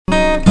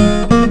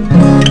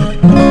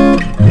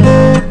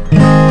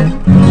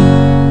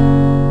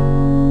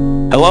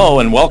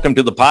and welcome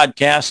to the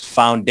podcast,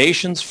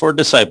 Foundations for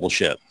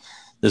Discipleship.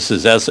 This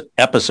is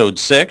episode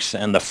 6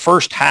 and the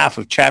first half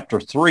of chapter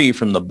 3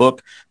 from the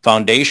book,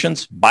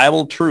 Foundations,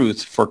 Bible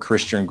Truth for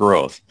Christian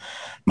Growth.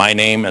 My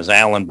name is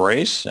Alan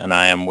Brace, and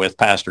I am with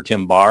Pastor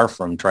Tim Barr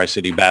from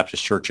Tri-City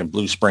Baptist Church in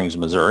Blue Springs,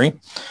 Missouri.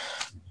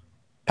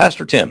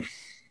 Pastor Tim,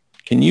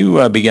 can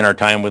you begin our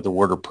time with a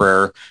word of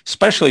prayer,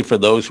 especially for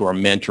those who are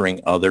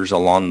mentoring others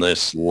along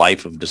this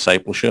life of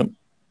discipleship?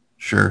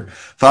 Sure.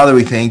 Father,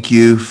 we thank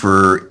you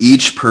for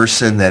each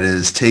person that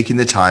is taking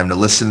the time to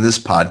listen to this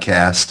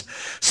podcast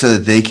so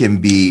that they can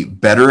be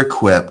better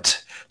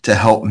equipped to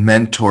help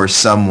mentor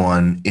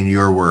someone in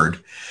your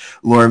word.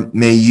 Lord,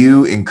 may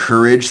you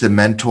encourage the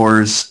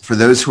mentors for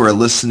those who are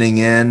listening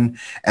in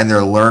and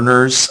they're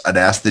learners. I'd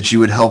ask that you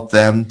would help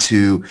them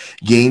to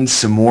gain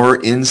some more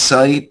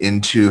insight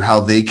into how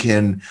they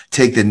can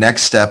take the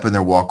next step in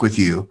their walk with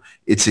you.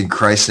 It's in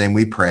Christ's name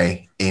we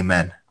pray.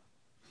 Amen.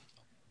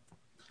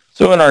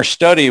 So in our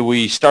study,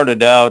 we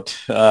started out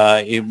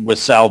with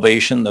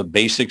salvation, the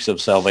basics of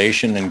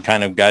salvation, and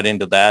kind of got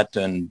into that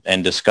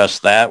and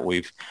discussed that.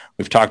 We've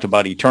talked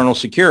about eternal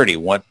security,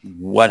 what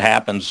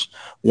happens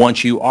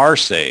once you are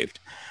saved.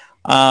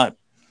 On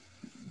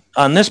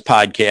this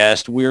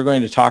podcast, we are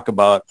going to talk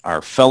about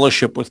our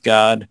fellowship with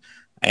God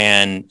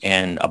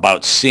and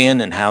about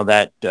sin and how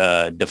that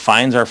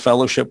defines our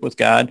fellowship with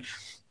God.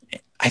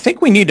 I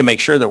think we need to make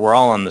sure that we're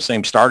all on the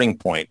same starting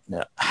point.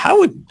 How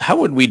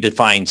would we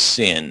define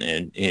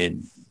sin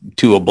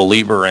to a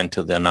believer and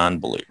to the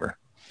non-believer?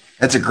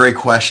 That's a great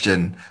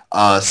question.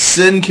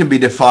 Sin can be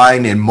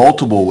defined in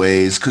multiple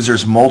ways because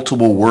there's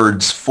multiple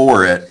words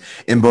for it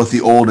in both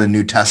the Old and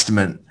New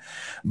Testament.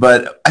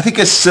 But I think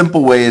a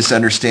simple way is to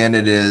understand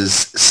it is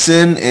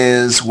sin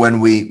is when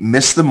we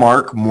miss the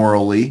mark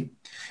morally.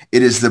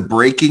 It is the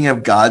breaking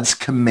of God's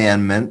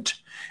commandment,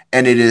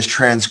 and it is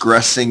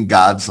transgressing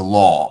God's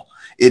law.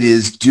 It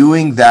is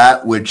doing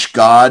that which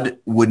God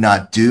would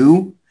not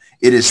do.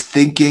 It is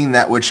thinking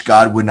that which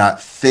God would not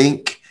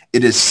think.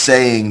 It is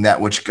saying that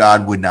which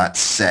God would not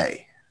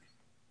say.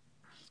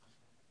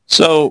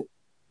 So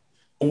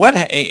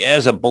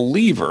as a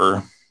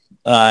believer,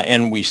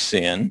 and we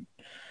sin,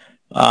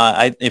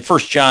 in 1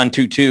 John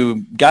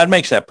 2:2, God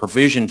makes that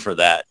provision for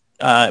that.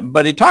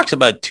 But he talks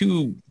about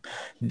two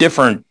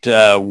different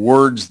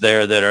words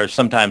there that are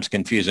sometimes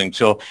confusing.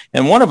 So,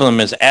 and one of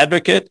them is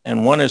advocate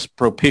and one is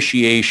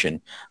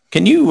propitiation.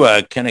 Can you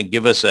kind of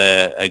give us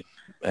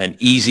an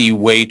easy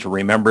way to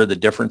remember the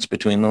difference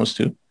between those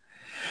two?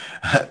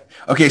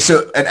 Okay,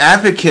 so an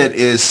advocate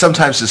is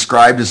sometimes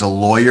described as a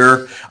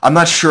lawyer. I'm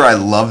not sure I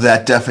love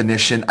that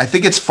definition. I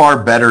think it's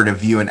far better to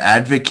view an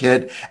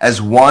advocate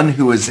as one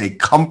who is a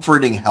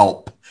comforting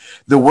help.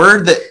 The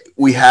word that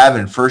we have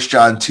in 1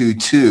 John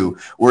 2:2,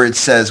 where it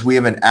says we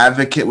have an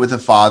advocate with the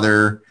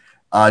Father,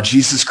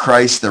 Jesus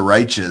Christ the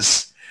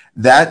righteous.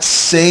 That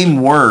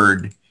same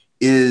word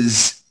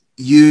is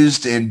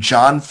used in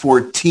John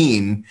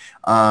 14.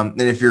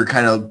 And if you're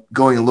kind of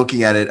going and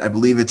looking at it, I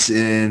believe it's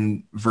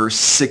in verse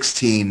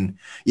 16.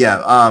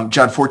 John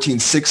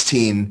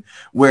 14:16,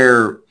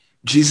 where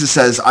Jesus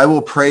says, I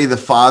will pray the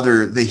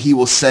Father that he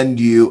will send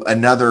you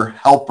another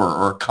helper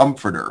or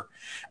comforter.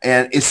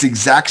 And it's the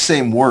exact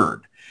same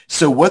word.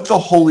 So what the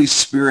Holy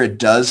Spirit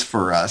does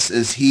for us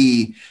is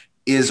he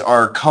is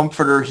our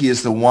comforter. He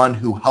is the one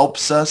who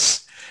helps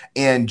us.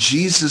 And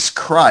Jesus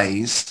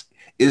Christ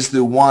is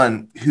the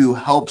one who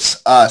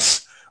helps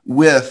us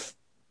with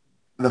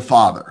the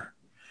Father.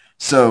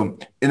 So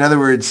in other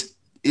words,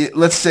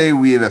 let's say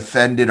we have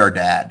offended our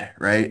dad,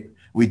 right?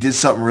 We did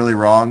something really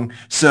wrong.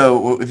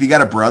 So if you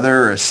got a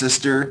brother or a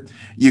sister,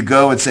 you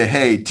go and say,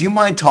 hey, do you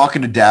mind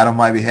talking to dad on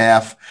my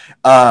behalf?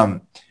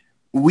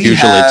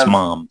 Usually it's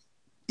mom.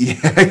 Yeah,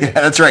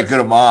 that's right. Go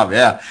to mom.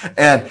 Yeah.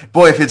 And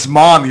boy, if it's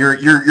mom,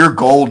 you're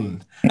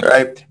golden,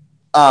 right?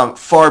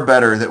 Far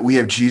better that we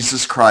have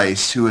Jesus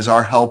Christ, who is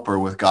our helper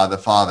with God the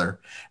Father.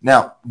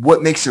 Now,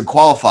 what makes him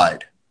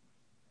qualified?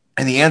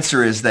 And the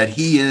answer is that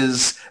he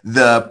is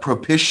the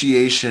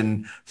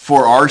propitiation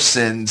for our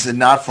sins, and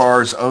not for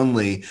ours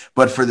only,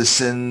 but for the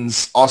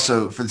sins,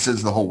 also for the sins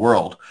of the whole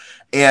world.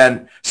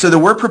 And so the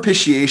word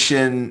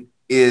propitiation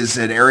is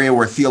an area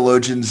where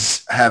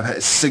theologians have a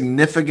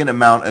significant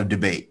amount of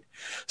debate.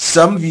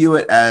 Some view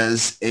it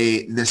as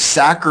the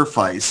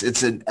sacrifice.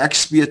 It's an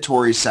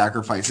expiatory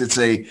sacrifice. It's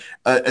a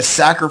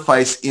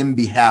sacrifice in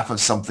behalf of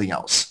something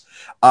else.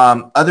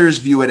 Others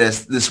view it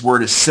as this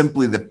word is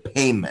simply the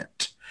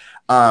payment.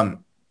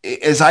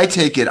 As I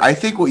take it, I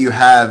think what you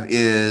have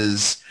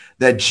is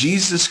that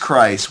Jesus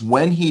Christ,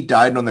 when he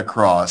died on the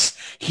cross,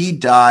 he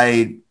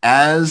died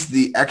as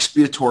the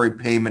expiatory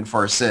payment for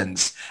our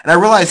sins. And I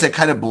realize that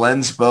kind of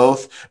blends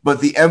both,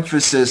 but the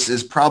emphasis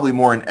is probably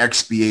more on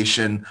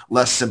expiation,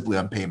 less simply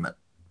on payment.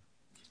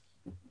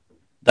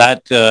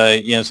 That,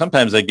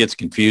 sometimes that gets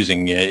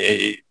confusing,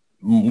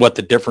 what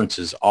the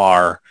differences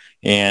are.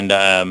 And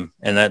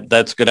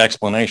that's a good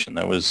explanation.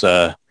 That was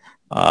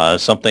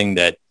something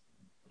that,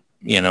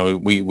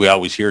 we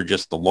always hear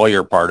just the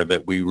lawyer part of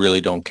it. We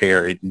really don't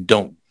carry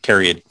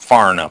it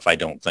far enough, I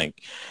don't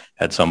think,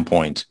 at some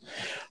points.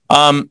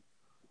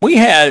 We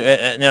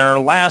had, in our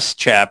last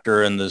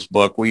chapter in this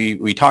book,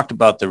 we talked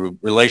about the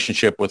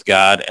relationship with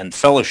God and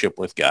fellowship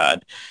with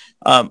God.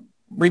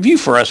 Review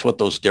for us what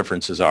those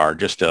differences are,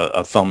 just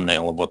a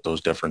thumbnail of what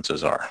those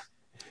differences are.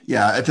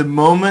 Yeah, at the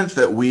moment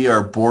that we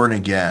are born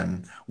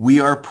again, we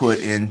are put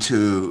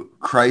into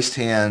Christ's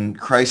hand.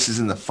 Christ is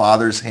in the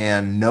Father's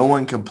hand. No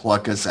one can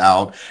pluck us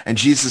out. And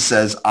Jesus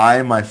says, I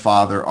and my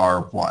Father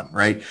are one,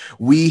 right?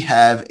 We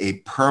have a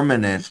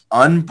permanent,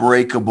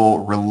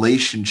 unbreakable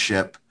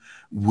relationship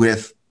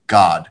with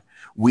God.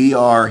 We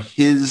are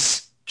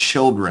his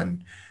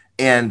children.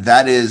 And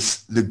that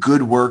is the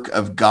good work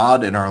of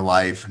God in our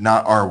life,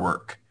 not our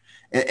work.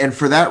 And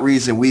for that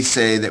reason, we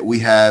say that we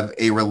have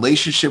a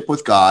relationship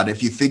with God.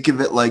 If you think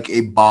of it like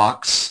a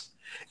box,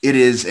 it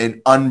is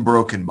an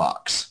unbroken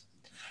box.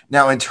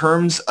 Now, in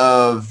terms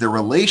of the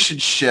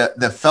relationship,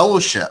 the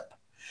fellowship,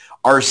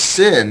 our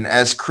sin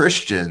as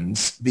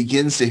Christians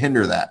begins to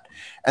hinder that.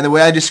 And the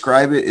way I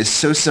describe it is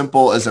so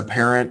simple as a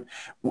parent.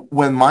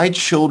 When my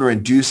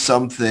children do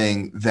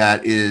something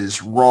that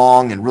is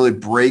wrong and really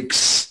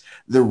breaks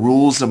the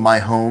rules of my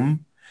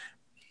home,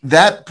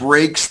 that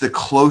breaks the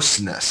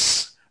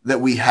closeness that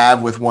we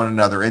have with one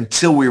another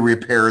until we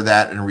repair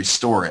that and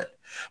restore it.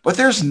 But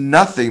there's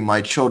nothing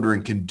my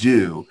children can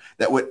do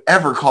that would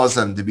ever cause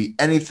them to be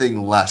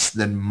anything less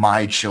than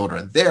my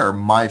children. They are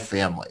my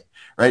family,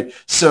 right?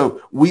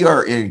 So we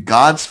are in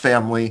God's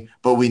family,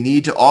 but we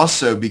need to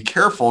also be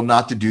careful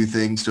not to do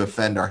things to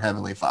offend our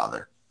Heavenly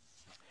Father.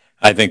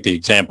 I think the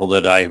example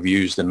that I have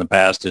used in the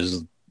past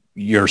is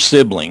your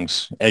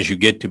siblings. As you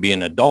get to be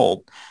an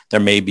adult, there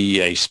may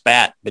be a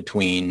spat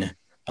between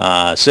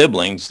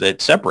siblings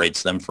that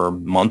separates them for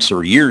months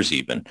or years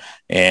even.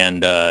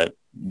 And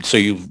so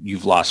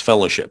you've lost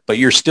fellowship, but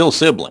you're still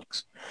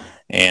siblings.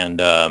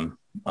 And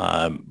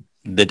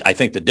I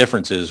think the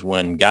difference is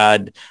when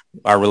God,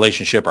 our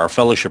relationship, our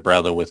fellowship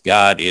rather with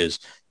God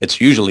it's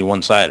usually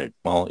one-sided.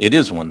 Well, it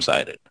is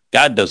one-sided.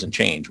 God doesn't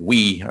change.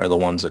 We are the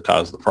ones that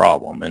cause the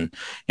problem,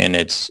 and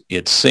it's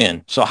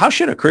sin. So how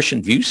should a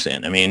Christian view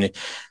sin? I mean,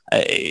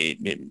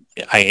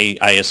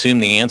 I assume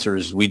the answer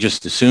is we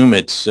just assume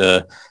it's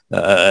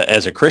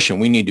as a Christian,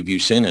 we need to view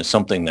sin as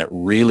something that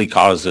really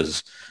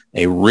causes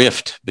a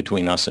rift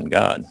between us and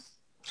God.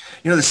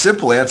 The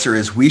simple answer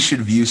is we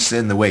should view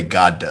sin the way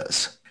God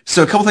does.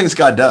 So a couple things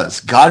God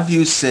does. God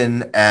views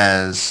sin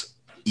as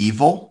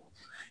evil.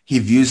 He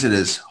views it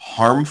as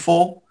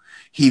harmful.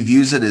 He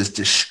views it as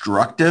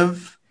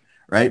destructive,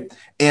 right?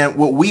 And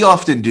what we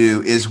often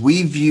do is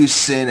we view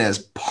sin as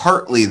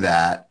partly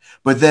that,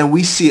 but then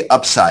we see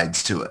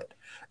upsides to it.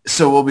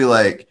 So we'll be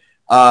like,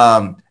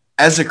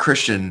 as a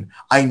Christian,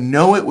 I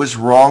know it was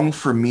wrong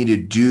for me to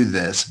do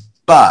this,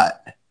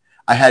 but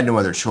I had no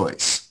other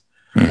choice.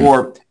 Mm-hmm.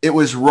 Or it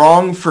was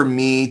wrong for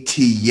me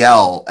to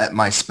yell at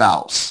my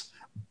spouse,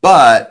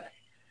 but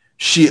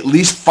she at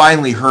least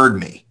finally heard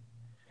me.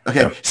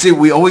 Okay. Yeah. See,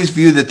 we always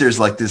view that there's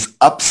like this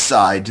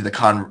upside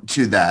to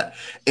to that.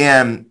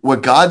 And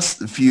what God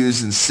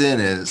views in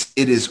sin is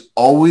it is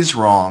always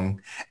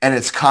wrong and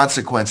its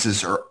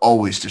consequences are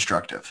always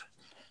destructive.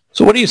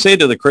 So what do you say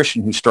to the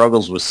Christian who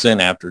struggles with sin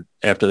after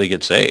they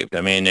get saved?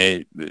 I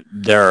mean,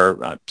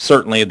 there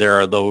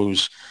are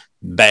those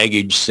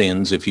baggage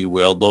sins, if you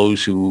will,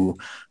 those who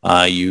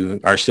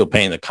you are still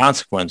paying the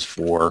consequence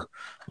for.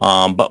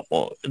 But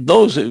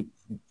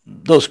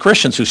those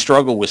Christians who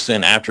struggle with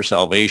sin after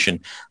salvation,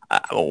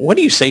 what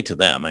do you say to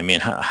them? I mean,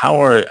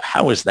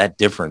 how is that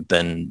different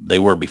than they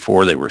were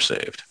before they were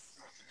saved?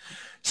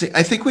 See,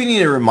 I think we need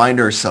to remind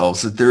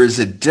ourselves that there is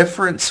a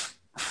difference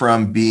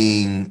from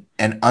being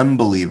an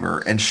unbeliever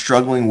and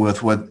struggling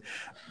with what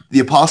the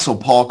Apostle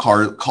Paul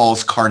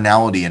calls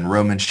carnality in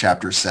Romans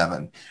chapter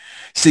 7.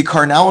 See,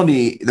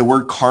 carnality, the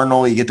word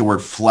carnal, you get the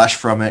word flesh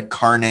from it,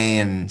 carne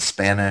in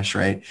Spanish,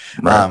 right?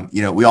 Right.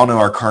 We all know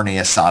our carne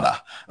asada,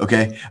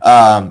 okay?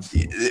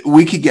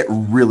 We could get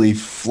really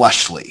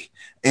fleshly.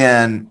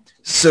 And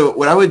so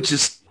what I would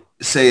just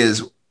say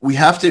is we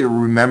have to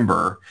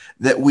remember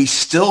that we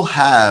still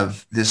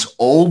have this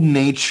old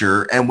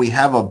nature and we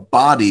have a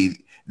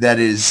body that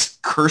is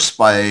cursed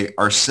by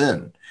our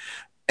sin.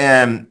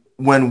 And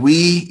when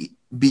we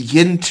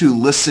begin to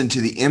listen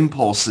to the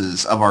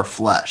impulses of our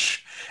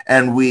flesh,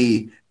 and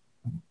we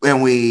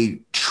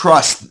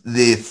trust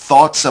the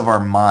thoughts of our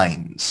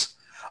minds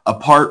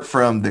apart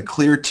from the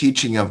clear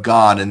teaching of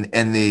God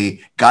and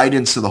the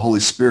guidance of the Holy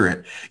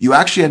Spirit, you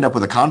actually end up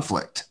with a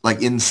conflict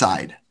like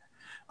inside.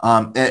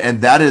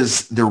 And that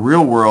is the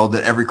real world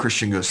that every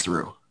Christian goes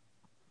through.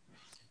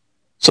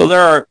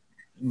 So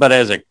but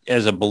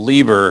as a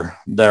believer,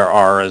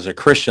 as a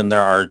Christian,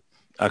 there are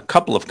a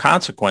couple of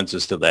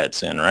consequences to that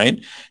sin,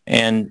 right?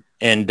 And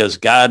does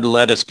God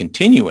let us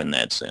continue in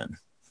that sin?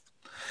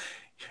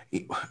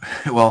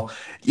 Well,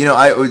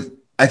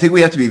 I think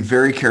we have to be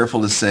very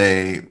careful to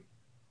say,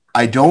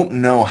 I don't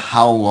know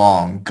how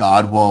long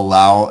God will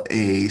allow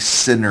a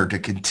sinner to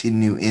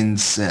continue in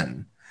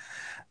sin.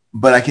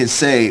 But I can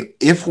say,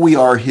 if we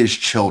are his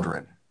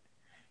children,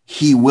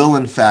 he will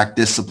in fact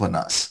discipline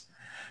us.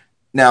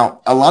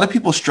 Now, a lot of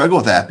people struggle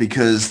with that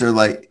because they're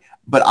like,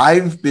 but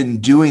I've been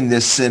doing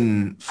this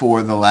sin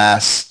for the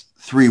last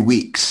 3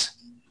 weeks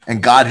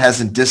and God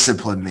hasn't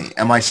disciplined me.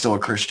 Am I still a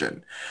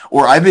Christian?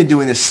 Or I've been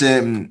doing this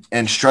sin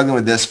and struggling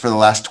with this for the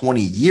last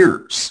 20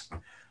 years.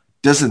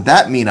 Doesn't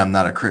that mean I'm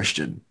not a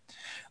Christian?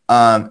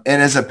 And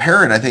as a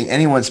parent, I think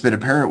anyone that's been a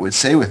parent would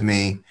say with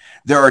me,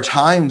 there are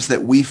times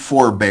that we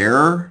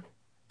forbear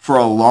for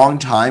a long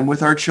time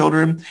with our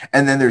children.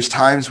 And then there's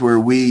times where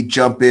we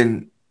jump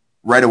in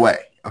right away.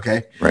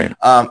 Okay. Right.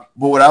 But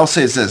what I'll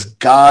say is this: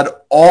 God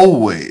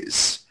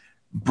always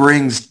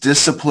brings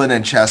discipline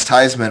and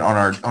chastisement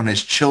on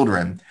his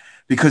children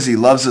because he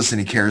loves us and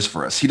he cares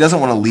for us. He doesn't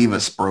want to leave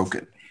us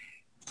broken.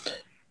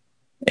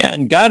 Yeah,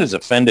 and God is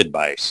offended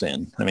by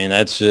sin. I mean,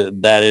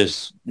 that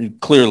is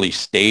clearly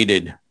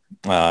stated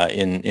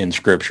in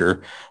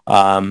Scripture.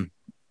 And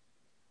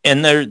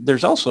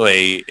there's also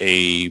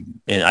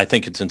and I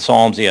think it's in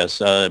Psalms,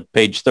 yes,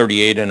 page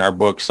 38 in our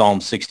book, Psalm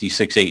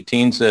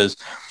 66:18 says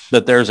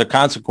that there's a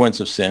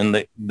consequence of sin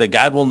that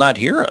God will not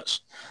hear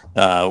us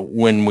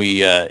when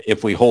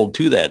if we hold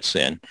to that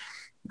sin.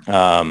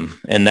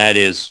 And that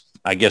is,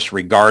 I guess,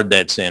 regard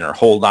that sin or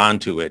hold on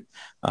to it.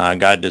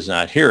 God does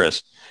not hear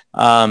us.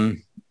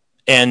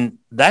 And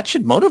that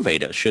should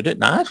motivate us, should it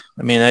not?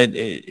 I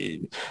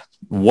mean,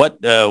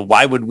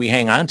 why would we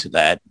hang on to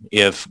that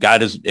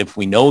if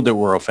we know that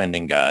we're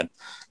offending God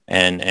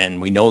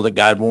and we know that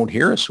God won't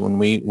hear us when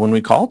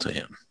we call to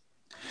him?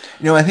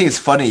 I think it's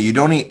funny.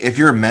 If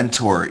you're a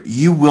mentor,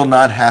 you will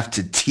not have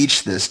to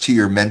teach this to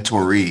your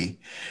mentoree.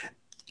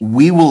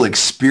 We will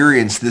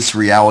experience this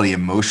reality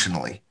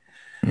emotionally.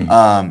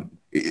 Mm-hmm.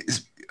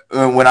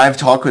 When I've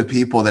talked with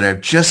people that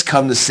have just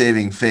come to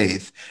saving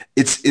faith,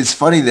 it's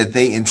funny that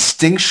they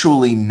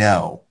instinctually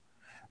know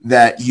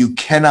that you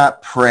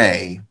cannot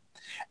pray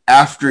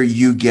after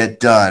you get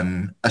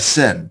done a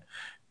sin.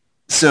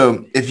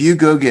 So if you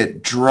go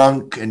get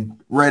drunk and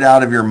right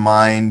out of your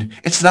mind,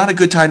 it's not a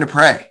good time to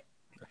pray,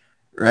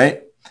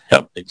 right?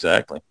 Yep,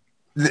 exactly.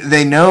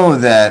 They know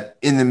that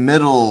in the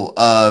middle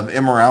of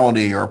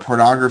immorality or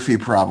pornography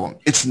problem,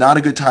 it's not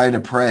a good time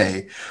to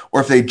pray. Or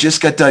if they just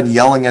got done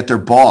yelling at their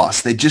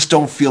boss, they just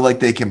don't feel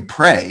like they can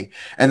pray.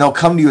 And they'll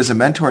come to you as a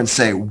mentor and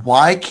say,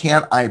 why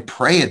can't I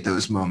pray at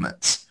those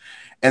moments?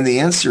 And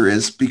the answer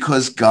is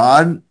because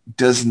God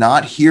does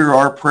not hear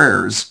our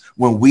prayers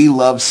when we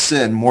love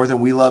sin more than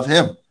we love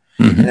him.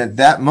 Mm-hmm. And at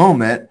that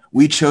moment,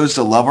 we chose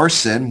to love our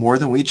sin more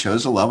than we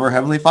chose to love our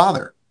Heavenly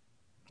Father.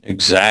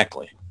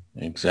 Exactly.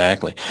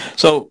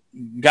 So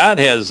God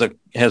has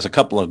a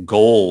couple of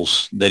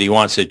goals that he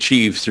wants to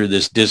achieve through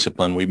this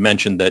discipline. We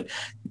mentioned that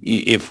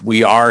if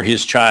we are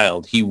his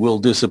child, he will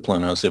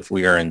discipline us if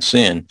we are in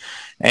sin.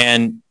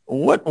 And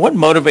what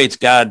motivates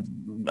God?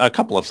 A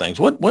couple of things.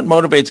 What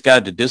motivates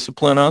God to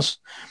discipline us?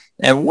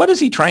 And what is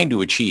he trying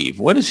to achieve?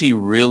 What is he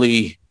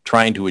really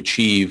trying to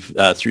achieve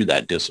through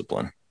that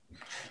discipline?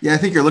 Yeah, I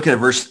think you're looking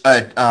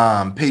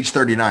at page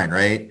 39,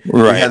 right?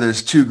 Right. Yeah,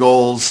 there's two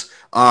goals.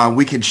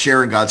 We can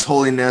share in God's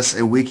holiness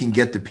and we can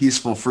get the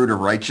peaceful fruit of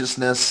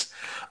righteousness.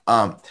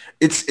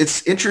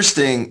 It's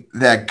interesting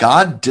that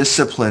God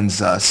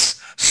disciplines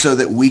us so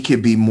that we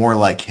can be more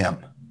like him.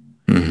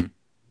 Mm-hmm.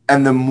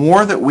 And the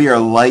more that we are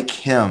like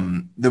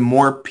him, the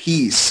more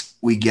peace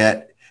we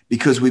get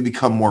because we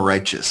become more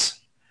righteous.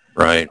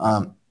 Right.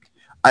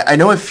 I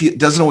know it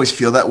doesn't always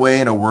feel that way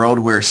in a world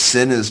where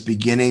sin is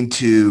beginning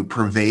to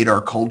pervade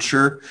our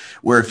culture,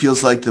 where it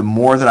feels like the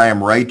more that I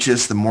am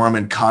righteous, the more I'm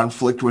in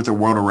conflict with the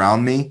world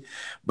around me.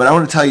 But I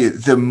want to tell you,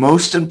 the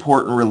most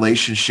important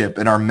relationship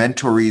in our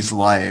mentorees'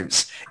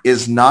 lives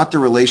is not the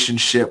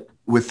relationship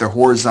with the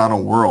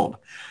horizontal world.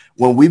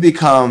 When we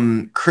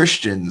become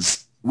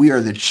Christians, we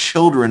are the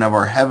children of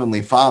our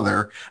Heavenly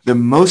Father. The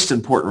most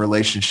important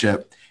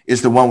relationship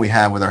is the one we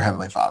have with our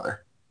Heavenly Father.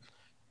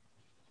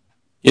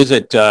 Is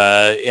it,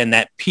 and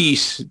that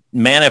peace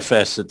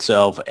manifests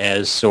itself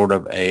as sort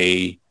of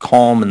a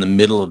calm in the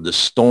middle of the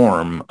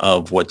storm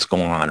of what's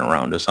going on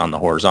around us on the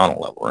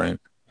horizontal level, right?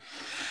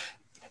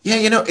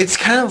 Yeah, it's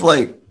kind of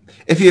like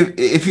if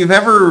you've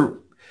ever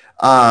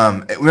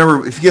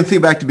remember, if you can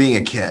think back to being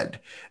a kid,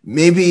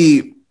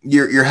 maybe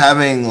you're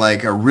having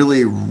like a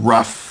really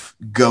rough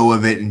go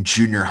of it in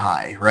junior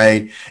high,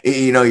 right?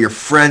 Your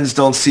friends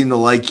don't seem to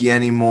like you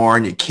anymore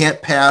and you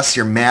can't pass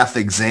your math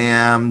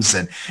exams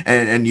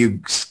and you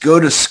go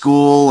to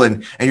school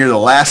and you're the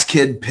last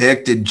kid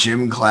picked in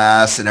gym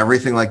class and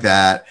everything like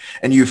that.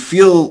 And you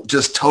feel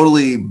just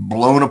totally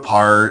blown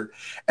apart.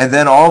 And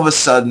then all of a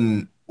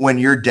sudden, when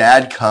your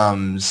dad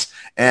comes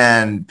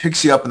and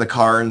picks you up in the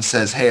car and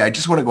says, hey, I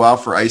just want to go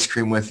out for ice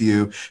cream with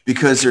you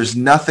because there's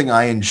nothing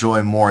I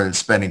enjoy more than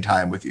spending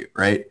time with you,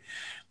 right?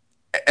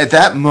 At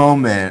that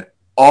moment,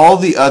 all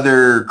the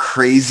other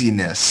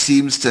craziness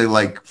seems to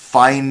like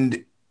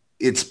find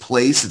its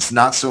place. It's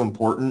not so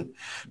important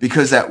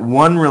because that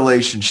one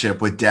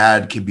relationship with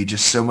dad can be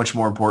just so much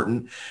more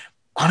important.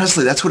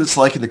 Honestly, that's what it's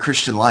like in the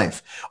Christian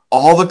life.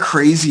 All the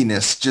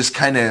craziness just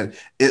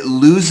it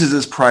loses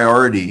its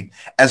priority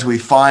as we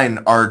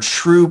find our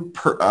true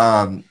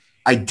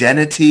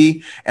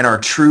identity and our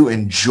true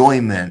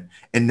enjoyment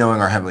in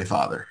knowing our Heavenly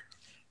Father.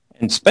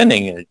 And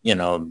spending it,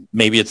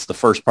 maybe it's the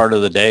first part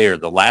of the day or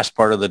the last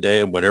part of the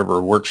day,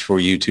 whatever works for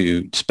you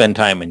to spend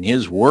time in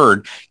his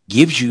word,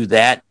 gives you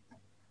that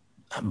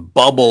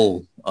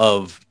bubble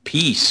of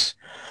peace,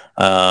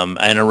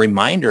 and a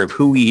reminder of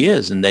who he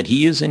is and that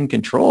he is in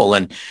control.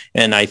 And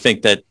I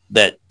think that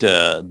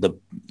the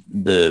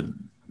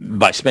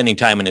by spending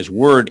time in his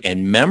word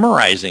and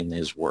memorizing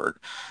his word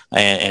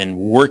and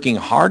working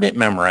hard at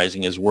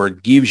memorizing his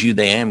word gives you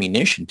the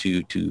ammunition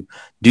to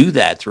do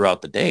that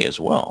throughout the day as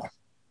well.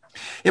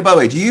 Yeah, by the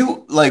way, do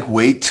you like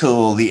wait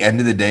till the end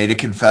of the day to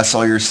confess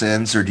all your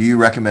sins, or do you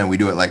recommend we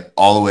do it like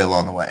all the way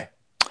along the way?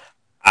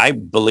 I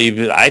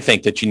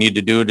think that you need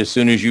to do it as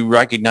soon as you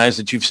recognize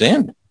that you've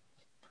sinned,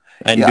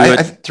 and Yeah, do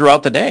it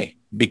throughout the day,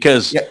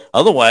 because yeah,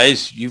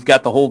 otherwise you've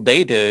got the whole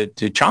day to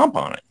chomp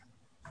on it.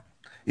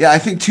 yeah. I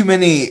think too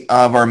many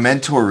of our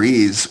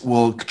mentorees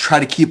will try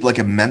to keep like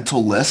a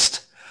mental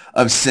list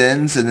of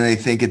sins, and then they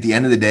think at the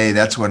end of the day,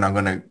 that's when I'm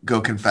going to go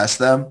confess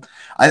them.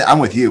 I'm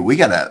with you. We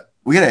gotta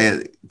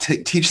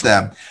teach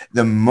them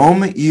the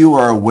moment you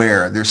are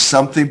aware there's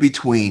something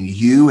between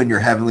you and your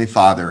heavenly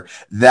Father.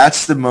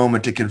 That's the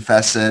moment to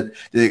confess it,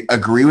 to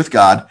agree with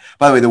God.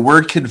 By the way, the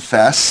word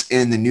confess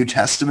in the New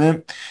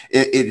Testament,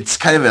 it's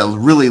kind of a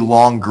really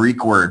long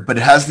Greek word, but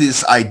it has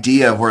this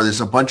idea of where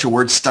there's a bunch of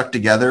words stuck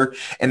together,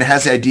 and it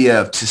has the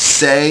idea of to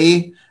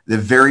say the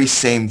very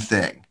same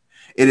thing.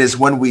 It is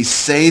when we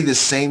say the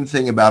same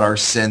thing about our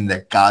sin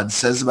that God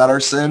says about our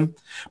sin.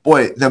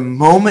 Boy, the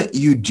moment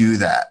you do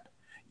that,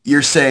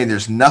 you're saying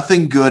there's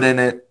nothing good in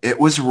it. It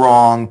was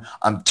wrong.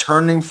 I'm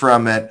turning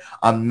from it.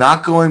 I'm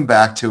not going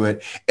back to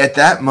it. At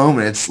that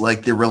moment, it's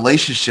like the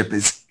relationship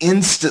is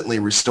instantly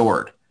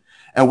restored.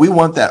 And we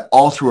want that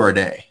all through our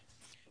day.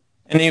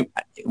 And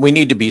we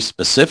need to be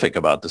specific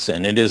about the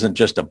sin. It isn't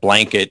just a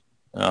blanket,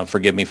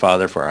 forgive me,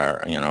 Father, for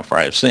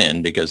I have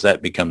sinned, because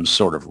that becomes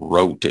sort of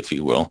rote, if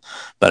you will.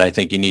 But I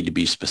think you need to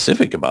be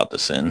specific about the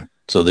sin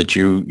so that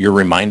you're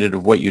reminded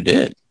of what you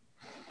did.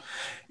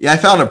 Yeah, I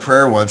found a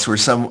prayer once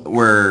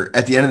where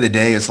at the end of the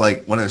day, it's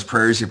like one of those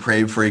prayers you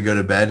pray before you go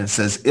to bed, and it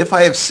says, if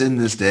I have sinned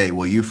this day,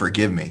 will you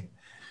forgive me?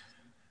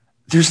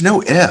 There's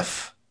no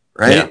if,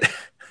 Yeah. right?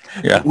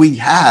 Yeah. We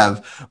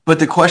have, but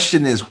the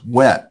question is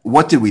what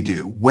did we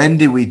do? When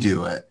did we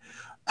do it?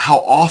 How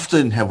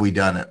often have we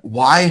done it?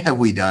 Why have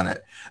we done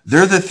it?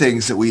 They're the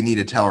things that we need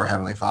to tell our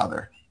Heavenly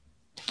Father.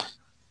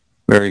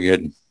 Very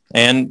good.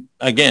 And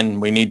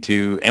again, we need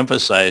to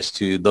emphasize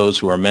to those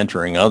who are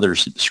mentoring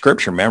others,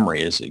 scripture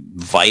memory is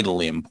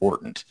vitally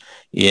important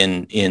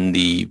in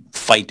the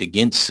fight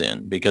against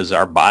sin, because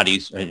our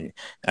bodies,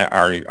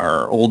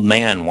 our old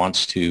man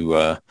wants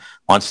to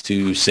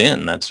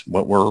sin. That's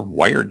what we're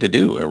wired to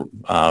do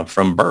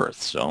from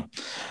birth. So,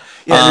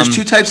 Yeah, there's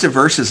two types of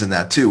verses in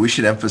that too. We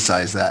should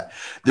emphasize that.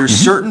 There's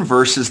mhm. certain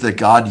verses that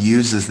God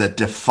uses that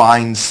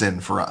define sin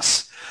for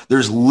us.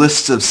 There's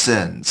lists of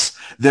sins.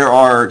 There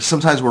are,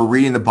 sometimes we're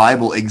reading the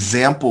Bible,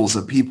 examples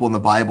of people in the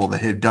Bible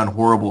that have done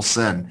horrible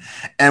sin.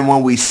 And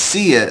when we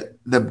see it,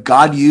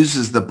 God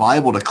uses the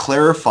Bible to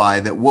clarify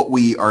that what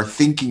we are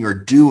thinking or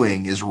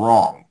doing is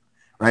wrong,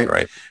 right?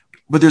 Right.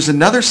 But there's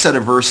another set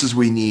of verses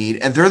we need,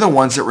 and they're the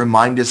ones that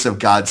remind us of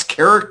God's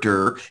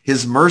character,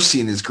 his mercy,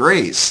 and his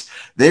grace.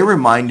 They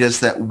remind us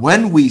that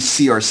when we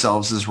see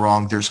ourselves as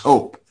wrong, there's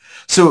hope.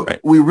 So Right.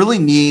 we really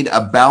need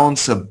a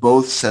balance of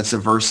both sets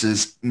of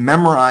verses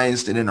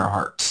memorized and in our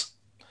hearts.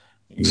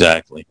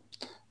 Exactly.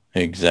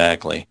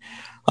 Exactly.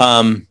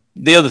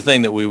 The other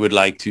thing that we would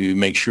like to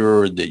make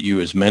sure that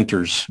you as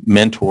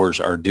mentors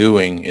are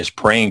doing is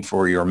praying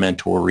for your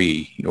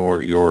mentoree,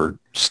 your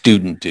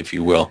student, if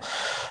you will.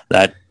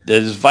 That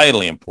is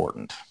vitally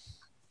important.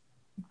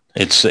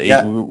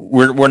 Yeah.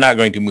 We're not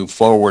going to move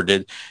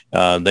forward.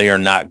 They are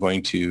not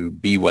going to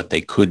be what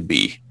they could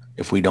be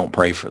if we don't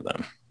pray for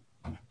them.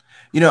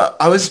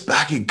 I was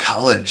back in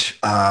college,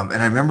 and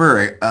I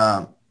remember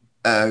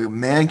a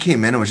man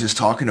came in and was just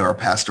talking to our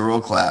pastoral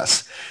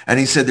class, and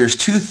he said there's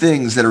two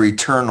things that are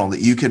eternal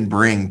that you can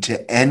bring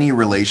to any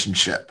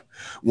relationship.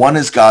 One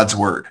is God's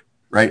word,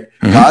 right?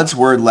 Mm-hmm. God's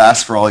word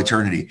lasts for all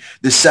eternity.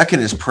 The second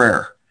is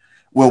prayer.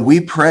 When we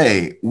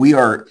pray, we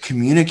are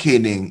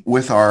communicating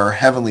with our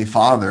Heavenly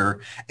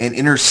Father and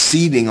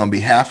interceding on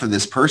behalf of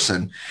this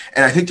person.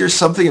 And I think there's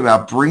something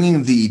about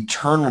bringing the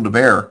eternal to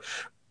bear.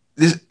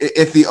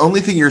 If the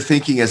only thing you're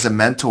thinking as a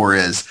mentor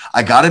is,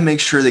 I got to make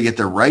sure they get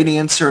the right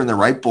answer and the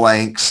right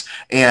blanks,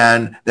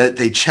 and that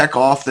they check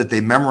off that they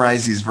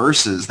memorize these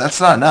verses,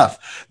 that's not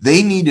enough.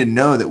 They need to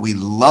know that we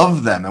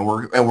love them and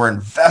we're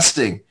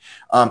investing.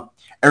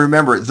 And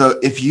remember,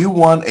 if you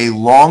want a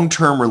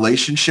long-term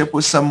relationship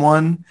with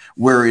someone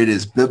where it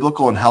is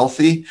biblical and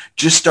healthy,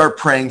 just start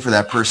praying for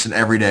that person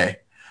every day.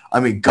 I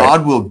mean,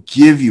 God will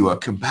give you a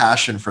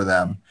compassion for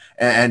them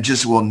and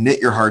just will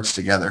knit your hearts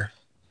together.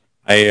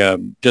 I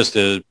just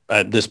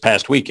this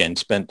past weekend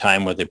spent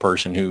time with a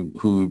person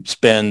who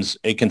spends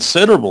a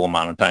considerable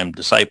amount of time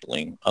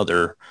discipling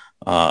other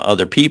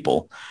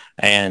people,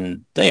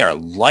 and they are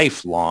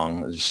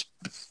lifelong.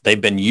 They've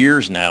been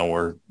years now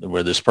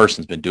where this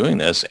person's been doing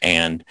this,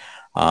 and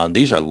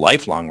These are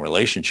lifelong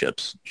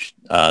relationships.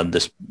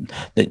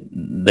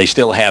 They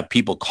still have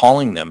people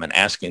calling them and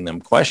asking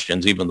them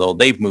questions, even though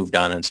they've moved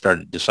on and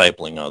started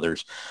discipling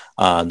others.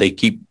 They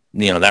keep,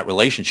 that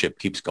relationship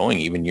keeps going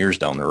even years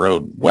down the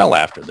road, well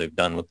after they've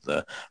done with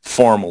the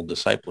formal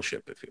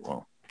discipleship, if you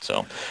will.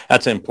 So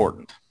that's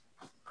important.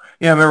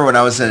 Yeah, I remember when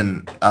I was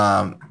in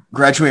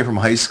graduating from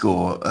high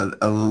school,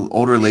 a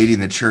older lady in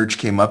the church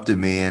came up to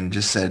me and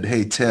just said,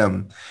 "Hey,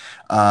 Tim,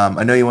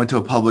 I know you went to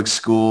a public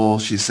school,"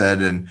 she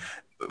said, "and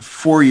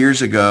 4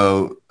 years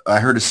ago, I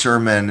heard a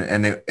sermon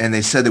and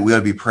they said that we ought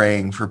to be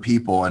praying for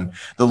people. And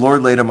the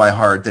Lord laid on my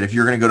heart that if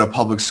you're going to go to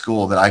public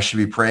school, that I should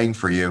be praying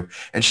for you."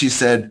 And she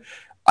said,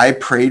 "I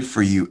prayed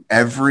for you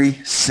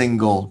every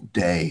single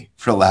day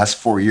for the last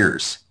 4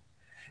 years."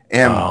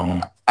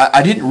 And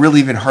I didn't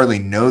really even hardly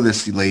know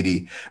this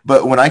lady,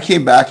 but when I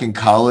came back in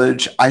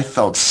college, I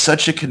felt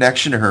such a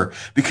connection to her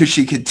because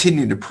she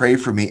continued to pray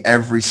for me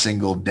every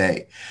single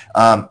day.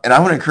 And I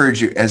want to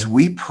encourage you, as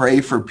we pray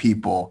for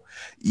people,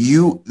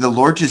 the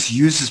Lord just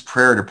uses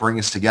prayer to bring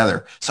us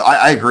together. So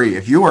I agree.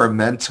 If you are a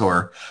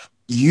mentor,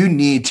 you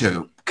need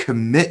to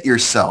commit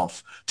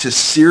yourself to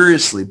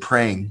seriously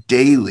praying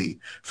daily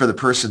for the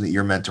person that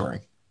you're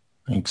mentoring.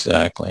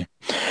 Exactly.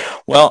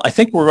 Well, I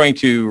think we're going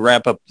to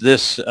wrap up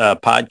this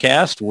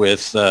podcast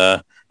with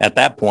at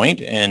that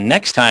point. And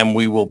next time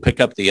we will pick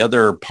up the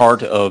other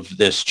part of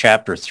this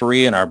chapter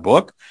 3 in our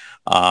book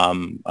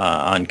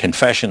on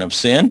confession of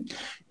sin.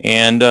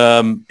 And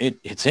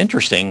it's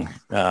interesting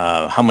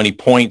how many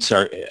points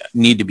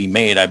need to be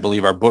made. I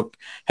believe our book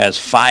has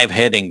 5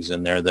 headings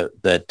in there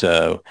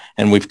that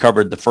and we've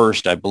covered the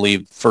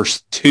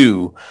first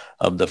 2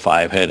 of the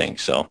 5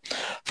 headings. So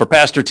for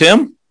Pastor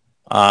Tim,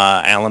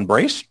 Alan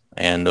Brace,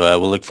 and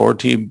we'll look forward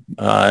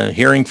to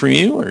hearing from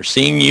you or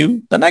seeing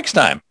you the next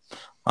time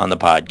on the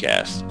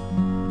podcast.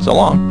 So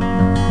long.